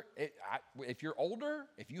 If you're older,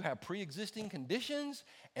 if you have pre-existing conditions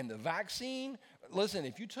and the vaccine, listen,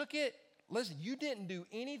 if you took it, listen, you didn't do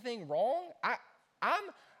anything wrong. I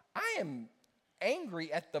am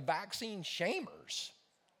angry at the vaccine shamers.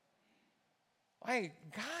 Like,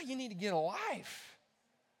 God, you need to get a life.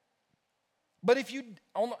 But if you,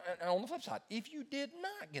 on the flip side, if you did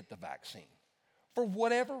not get the vaccine, for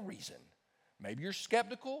whatever reason, maybe you're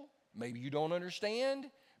skeptical, maybe you don't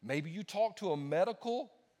understand, maybe you talked to a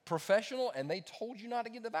medical professional and they told you not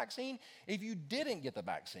to get the vaccine. If you didn't get the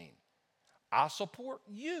vaccine, I support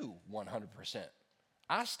you 100%.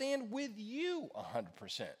 I stand with you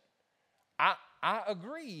 100%. I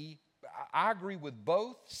agree. I agree with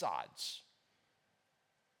both sides.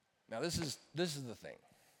 Now, this is the thing.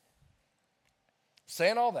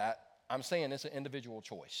 Saying all that, I'm saying it's an individual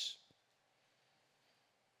choice.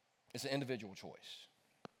 It's an individual choice.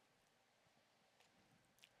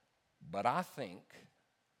 But I think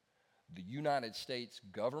the United States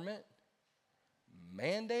government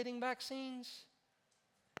mandating vaccines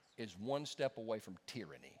is one step away from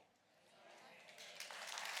tyranny.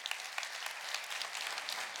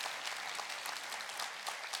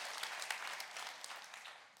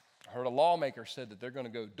 heard a lawmaker said that they're going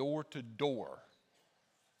to go door to door.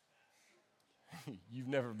 You've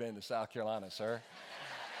never been to South Carolina, sir.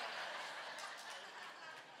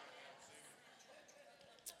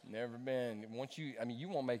 Never been. You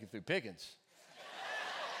won't make it through Pickens.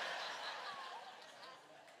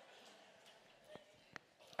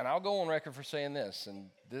 And I'll go on record for saying this, and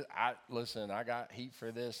I got heat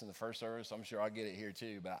for this in the first service. I'm sure I'll get it here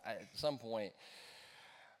too. But at some point,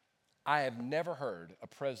 I have never heard a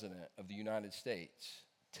president of the United States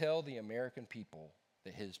tell the American people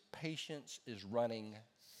that his patience is running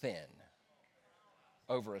thin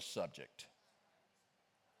over a subject.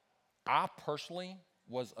 I personally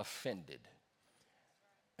was offended.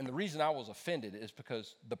 And the reason I was offended is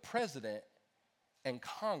because the president and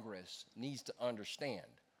Congress needs to understand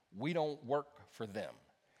we don't work for them.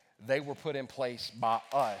 They were put in place by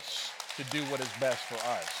us to do what is best for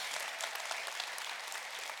us.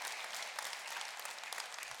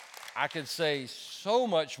 I could say so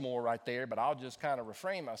much more right there, but I'll just kind of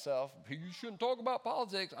refrain myself. You shouldn't talk about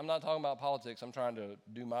politics. I'm not talking about politics. I'm trying to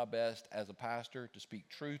do my best as a pastor to speak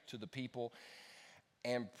truth to the people.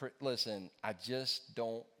 And listen, I just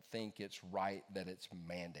don't think it's right that it's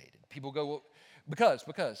mandated. People go, well,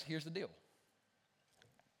 because here's the deal.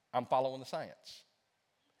 I'm following the science.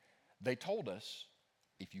 They told us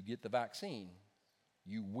if you get the vaccine,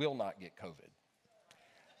 you will not get COVID.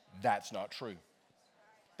 That's not true.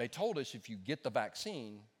 They told us if you get the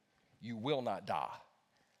vaccine, you will not die.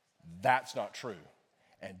 That's not true.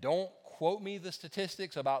 And don't quote me the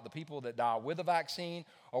statistics about the people that die with the vaccine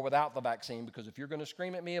or without the vaccine, because if you're going to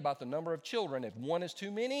scream at me about the number of children, if one is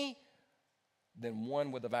too many, then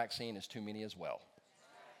one with the vaccine is too many as well.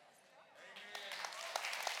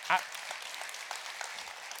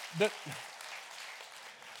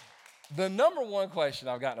 The number one question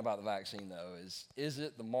I've gotten about the vaccine, though, is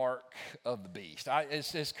it the mark of the beast?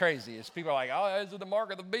 It's crazy. People are like, oh, is it the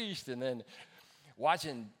mark of the beast? And then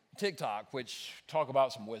watching TikTok, which talk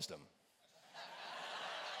about some wisdom.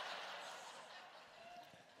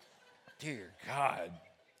 Dear God.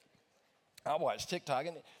 I watch TikTok.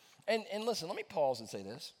 And listen, let me pause and say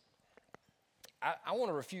this. I want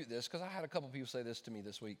to refute this because I had a couple people say this to me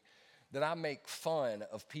this week, that I make fun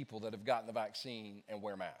of people that have gotten the vaccine and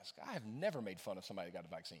wear masks. I have never made fun of somebody that got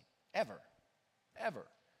the vaccine, ever.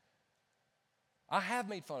 I have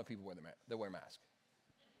made fun of people that wear masks.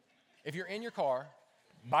 If you're in your car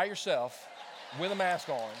by yourself with a mask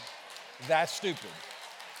on, that's stupid.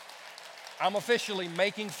 I'm officially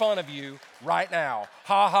making fun of you right now.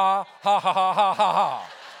 Ha ha, ha ha ha ha ha ha.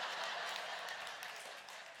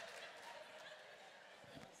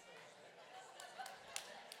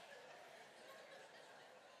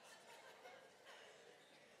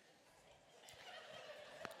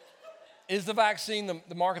 Is the vaccine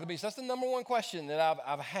the mark of the beast? That's the number one question that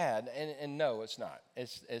I've had, and no, it's not.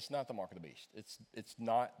 It's not the mark of the beast. It's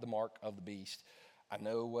not the mark of the beast. I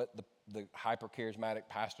know what the hyper-charismatic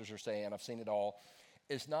pastors are saying. I've seen it all.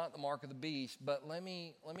 It's not the mark of the beast, but let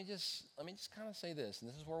me just kind of say this, and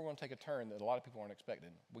this is where we're going to take a turn that a lot of people aren't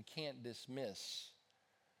expecting. We can't dismiss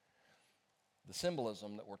the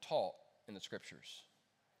symbolism that we're taught in the Scriptures.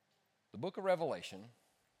 The book of Revelation,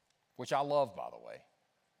 which I love, by the way,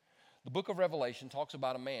 the book of Revelation talks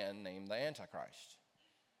about a man named the Antichrist.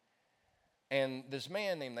 And this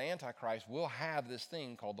man named the Antichrist will have this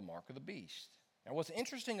thing called the mark of the beast. Now, what's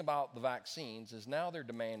interesting about the vaccines is now they're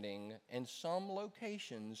demanding, in some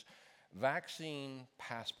locations, vaccine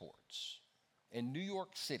passports. In New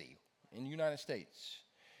York City, in the United States,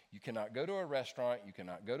 you cannot go to a restaurant, you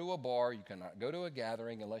cannot go to a bar, you cannot go to a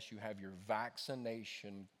gathering unless you have your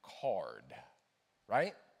vaccination card.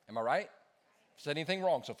 Right? Am I right? Said anything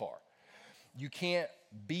wrong so far? You can't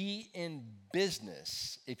be in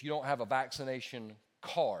business if you don't have a vaccination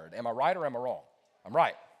card. Am I right or am I wrong? I'm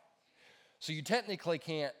right. So you technically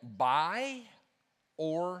can't buy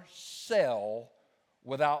or sell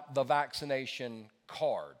without the vaccination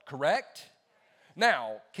card, correct?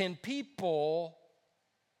 Now, can people,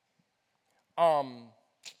 can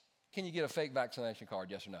you get a fake vaccination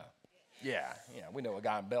card, yes or no? Yeah, we know a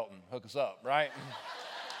guy in Belton, hook us up, right?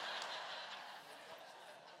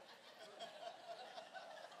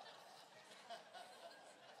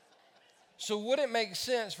 So would it make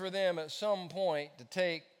sense for them at some point to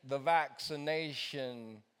take the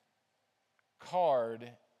vaccination card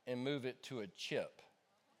and move it to a chip?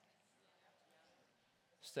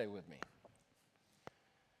 Stay with me.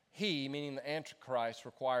 He, meaning the Antichrist,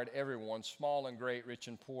 required everyone, small and great, rich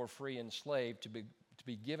and poor, free and slave, to be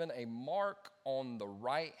given a mark on the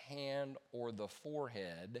right hand or the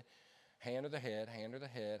forehead, hand or the head, hand or the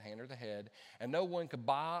head, hand or the head, and no one could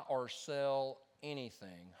buy or sell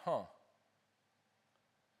anything,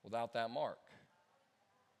 without that mark,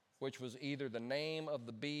 which was either the name of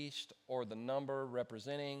the beast or the number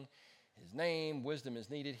representing his name. Wisdom is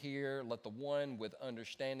needed here. Let the one with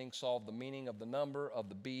understanding solve the meaning of the number of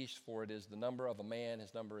the beast, for it is the number of a man.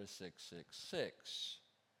 His number is 666.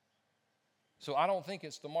 So I don't think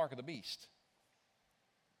it's the mark of the beast,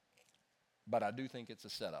 but I do think it's a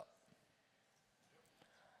setup.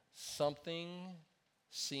 Something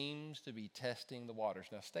seems to be testing the waters.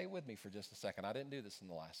 Now stay with me for just a second. I didn't do this in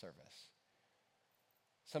the last service.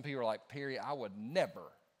 Some people are like, Perry, I would never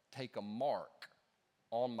take a mark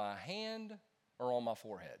on my hand or on my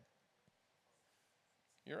forehead.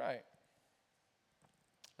 You're right.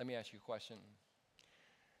 Let me ask you a question.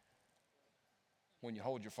 When you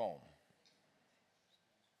hold your phone,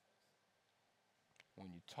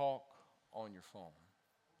 when you talk on your phone,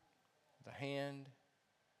 the hand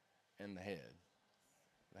and the head,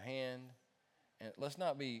 the hand, and let's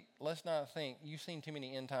not think, you've seen too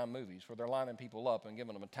many end time movies where they're lining people up and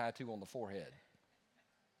giving them a tattoo on the forehead.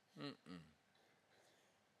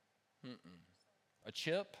 A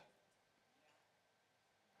chip.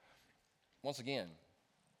 Once again,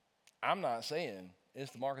 I'm not saying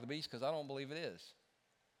it's the mark of the beast because I don't believe it is.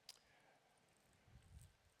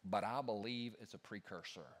 But I believe it's a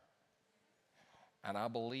precursor. And I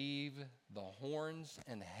believe the horns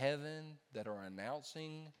in heaven that are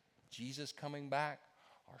announcing Jesus coming back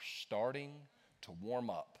are starting to warm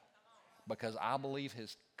up. Because I believe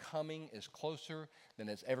his coming is closer than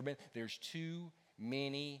it's ever been. There's too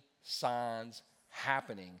many signs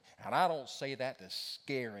happening. And I don't say that to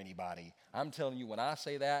scare anybody. I'm telling you, when I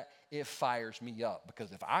say that, it fires me up.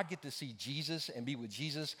 Because if I get to see Jesus and be with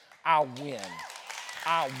Jesus, I win.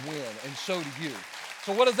 I win. And so do you.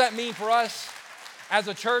 So what does that mean for us? As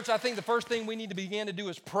a church, I think the first thing we need to begin to do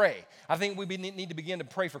is pray. I think we need to begin to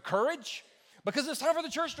pray for courage because it's time for the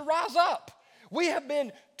church to rise up. We have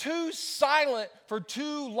been too silent for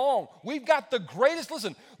too long. We've got the greatest,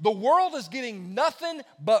 listen, the world is getting nothing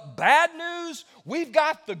but bad news. We've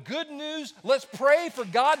got the good news. Let's pray for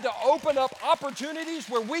God to open up opportunities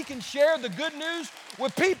where we can share the good news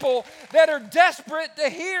with people that are desperate to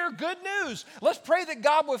hear good news. Let's pray that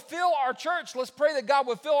God would fill our church. Let's pray that God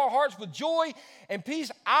would fill our hearts with joy and peace.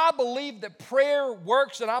 I believe that prayer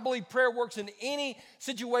works, and I believe prayer works in any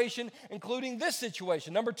situation, including this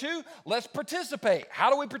situation. Number two, let's participate. How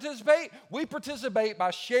do we participate? We participate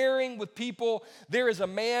by sharing with people. There is a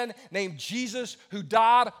man named Jesus who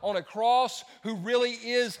died on a cross, who really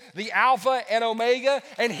is the Alpha and Omega,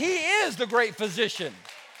 and he is the great physician.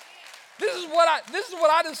 This is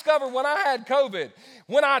what I discovered when I had COVID.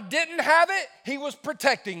 When I didn't have it, he was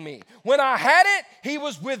protecting me. When I had it, he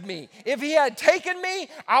was with me. If he had taken me,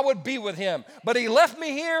 I would be with him. But he left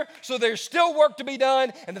me here, so there's still work to be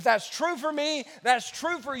done. And if that's true for me, that's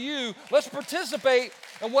true for you. Let's participate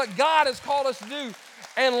in what God has called us to do.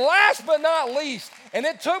 And last but not least, and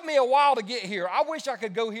it took me a while to get here. I wish I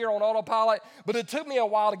could go here on autopilot, but it took me a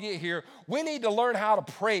while to get here. We need to learn how to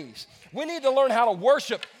praise. We need to learn how to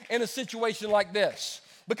worship in a situation like this.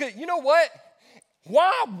 Because you know what?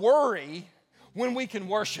 Why worry when we can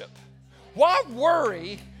worship? Why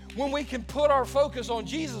worry when we can put our focus on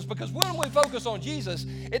Jesus? Because when we focus on Jesus,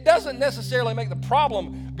 it doesn't necessarily make the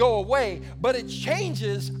problem go away, but it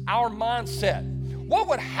changes our mindset. What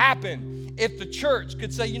would happen if the church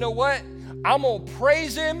could say, you know what? I'm going to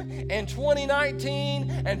praise him in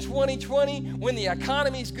 2019 and 2020 when the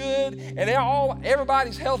economy's good and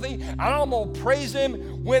everybody's healthy. And I'm going to praise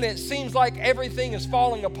him when it seems like everything is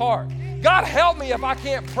falling apart. God help me if I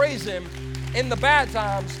can't praise him in the bad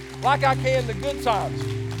times like I can the good times.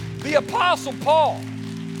 The Apostle Paul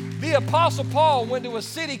went to a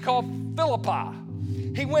city called Philippi.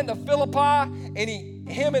 He went to Philippi and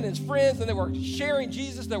him and his friends, and they were sharing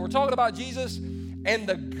Jesus. They were talking about Jesus. And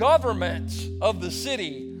the government of the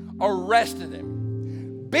city arrested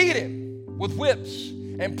him, beat him with whips,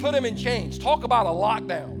 and put him in chains. Talk about a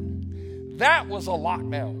lockdown. That was a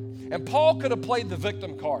lockdown. And Paul could have played the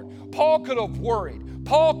victim card. Paul could have worried.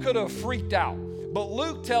 Paul could have freaked out. But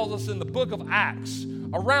Luke tells us in the book of Acts,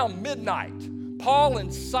 around midnight, Paul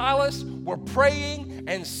and Silas were praying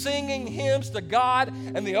and singing hymns to God,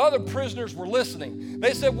 and the other prisoners were listening.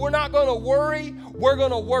 They said, we're not going to worry, we're going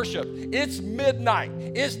to worship. It's midnight,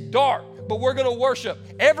 it's dark, but we're going to worship.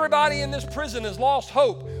 Everybody in this prison has lost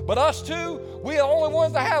hope, but us two, we're the only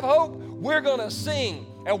ones that have hope. We're going to sing.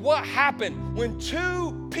 And what happened when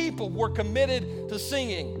two people were committed to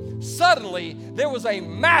singing? Suddenly, there was a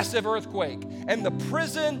massive earthquake, and the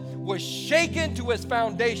prison was shaken to its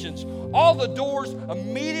foundations. all the doors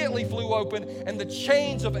immediately flew open and the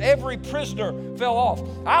chains of every prisoner fell off.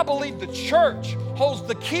 I believe the church holds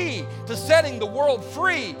the key to setting the world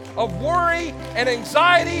free of worry and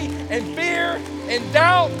anxiety and fear and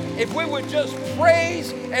doubt if we would just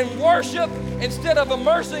praise and worship instead of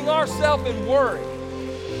immersing ourselves in worry.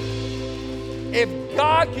 If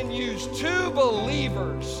God can use two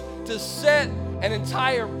believers to set an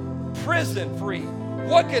entire prison free,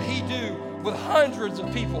 what could He do with hundreds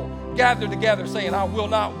of people gathered together saying, I will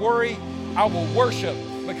not worry, I will worship,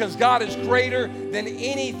 because God is greater than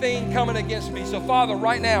anything coming against me. So Father,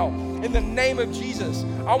 right now, in the name of Jesus,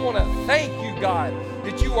 I want to thank you, God,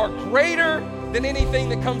 that you are greater than anything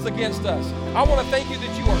that comes against us. I want to thank you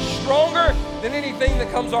that you are stronger than anything that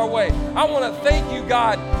comes our way. I want to thank you,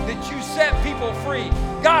 God, that you set people free.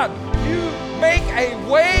 God, you make a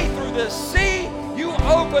way through the sea. You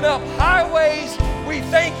open up highways. We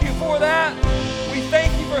thank you for that. We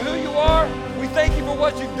thank you for who you are. We thank you for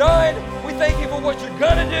what you've done. We thank you for what you're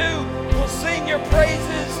going to do. We'll sing your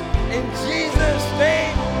praises in Jesus'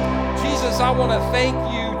 name. Jesus, I want to thank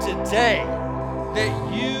you today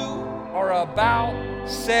that you are about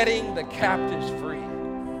setting the captives free.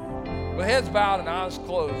 With heads bowed and eyes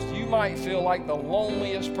closed, you might feel like the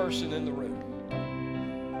loneliest person in the room.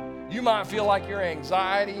 You might feel like your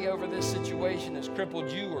anxiety over this situation has crippled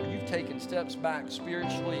you, or you've taken steps back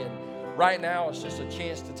spiritually, and right now it's just a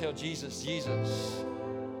chance to tell Jesus, Jesus,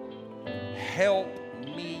 help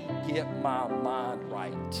me get my mind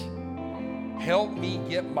right. Help me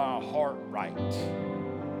get my heart right.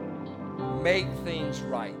 Make things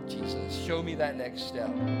right, Jesus. Show me that next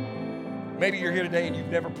step. Maybe you're here today and you've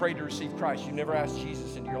never prayed to receive Christ. You've never asked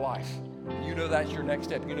Jesus into your life. You know that's your next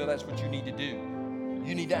step. You know that's what you need to do.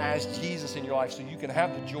 You need to ask Jesus in your life so you can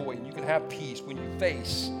have the joy and you can have peace when you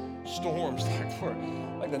face storms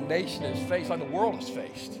like the nation has faced, like the world has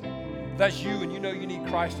faced. If that's you and you know you need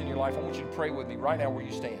Christ in your life, I want you to pray with me right now where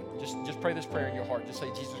you stand. Just pray this prayer in your heart. Just say,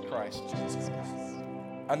 Jesus Christ,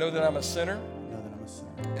 I know that I'm a sinner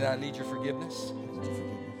and I need your forgiveness.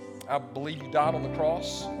 I believe you died on the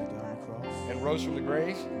cross and rose from the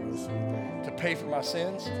grave to pay for my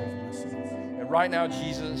sins. And right now,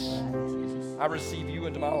 Jesus, I receive you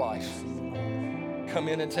into my life. Come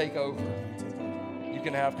in and take over. You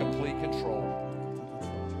can have complete control.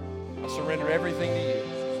 I surrender everything to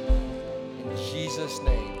you. In Jesus'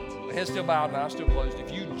 name. The head's still bowed and eyes still closed.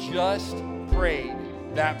 If you just prayed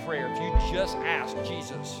that prayer, if you just asked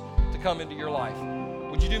Jesus to come into your life,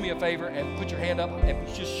 would you do me a favor and put your hand up and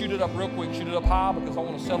just shoot it up real quick, shoot it up high, because I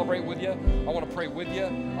want to celebrate with you. I want to pray with you.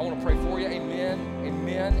 I want to pray for you. Amen.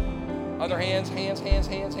 Amen. Other hands.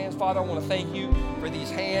 Father, I want to thank you for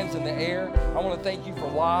these hands in the air. I want to thank you for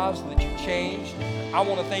lives that you've changed. I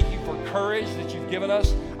want to thank you for courage that you've given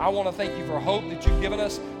us. I want to thank you for hope that you've given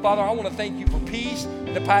us. Father, I want to thank you for peace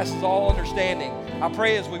that passes all understanding. I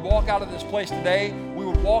pray as we walk out of this place today, we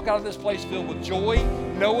would walk out of this place filled with joy,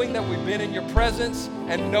 knowing that we've been in your presence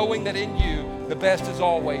and knowing that in you the best is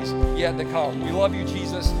always yet to come. We love you,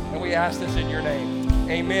 Jesus, and we ask this in your name.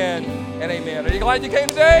 Amen and amen. Are you glad you came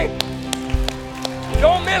today?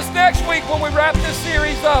 Don't miss next week when we wrap this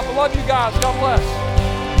series up. I love you guys. God bless.